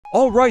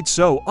Alright,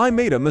 so I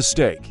made a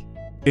mistake.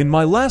 In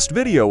my last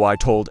video I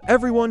told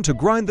everyone to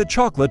grind the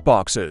chocolate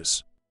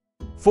boxes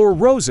for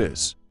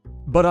roses,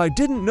 but I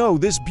didn't know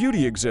this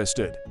beauty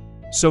existed.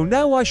 So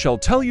now I shall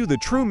tell you the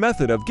true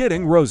method of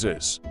getting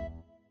roses.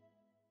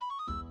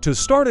 To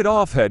start it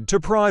off, head to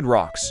Pride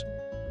Rocks.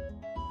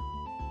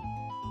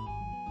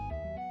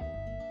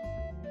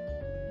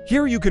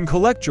 Here you can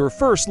collect your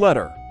first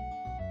letter.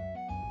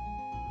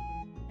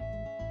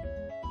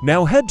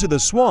 Now head to the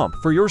swamp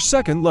for your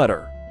second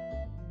letter.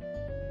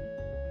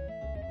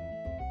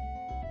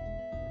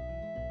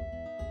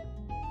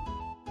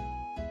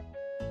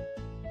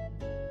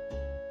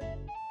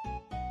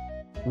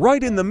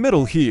 Right in the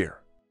middle here.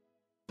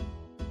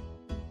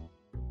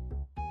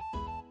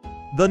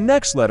 The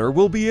next letter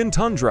will be in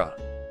tundra.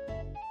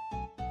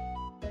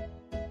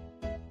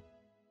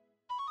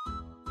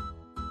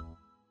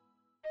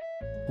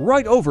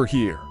 Right over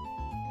here.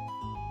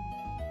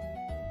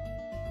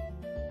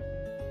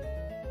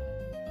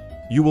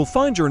 You will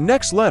find your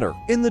next letter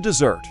in the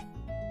desert.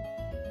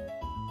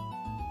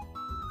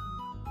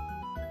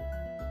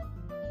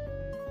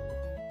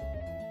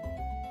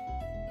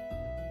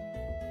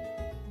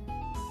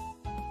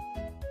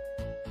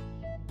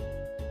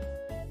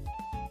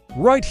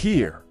 Right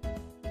here.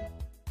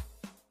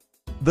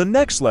 The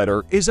next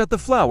letter is at the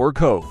Flower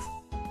Cove.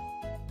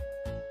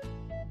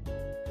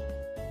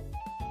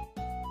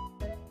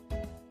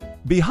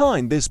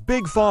 Behind this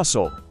big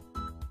fossil.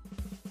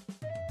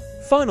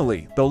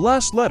 Finally, the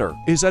last letter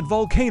is at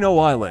Volcano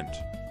Island.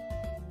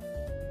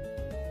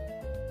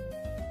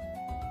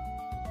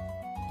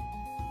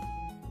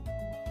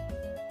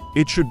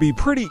 It should be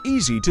pretty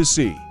easy to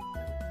see.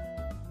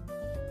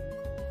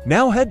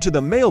 Now head to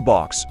the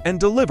mailbox and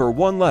deliver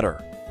one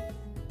letter.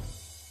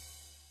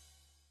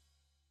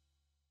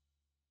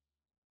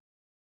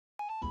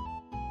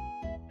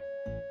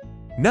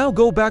 Now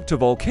go back to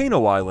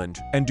Volcano Island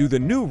and do the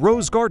new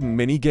Rose Garden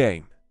mini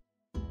game.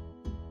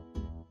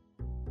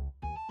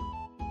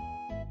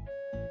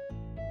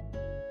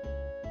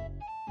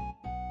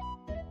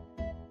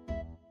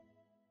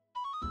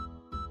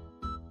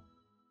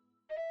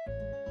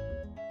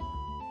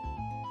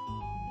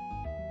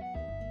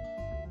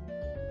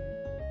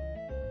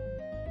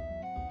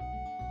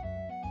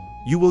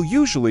 You will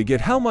usually get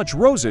how much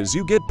roses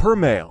you get per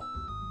mail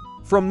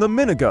from the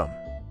minigum.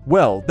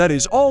 Well, that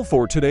is all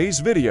for today's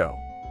video.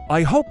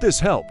 I hope this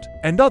helped,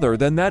 and other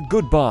than that,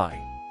 goodbye.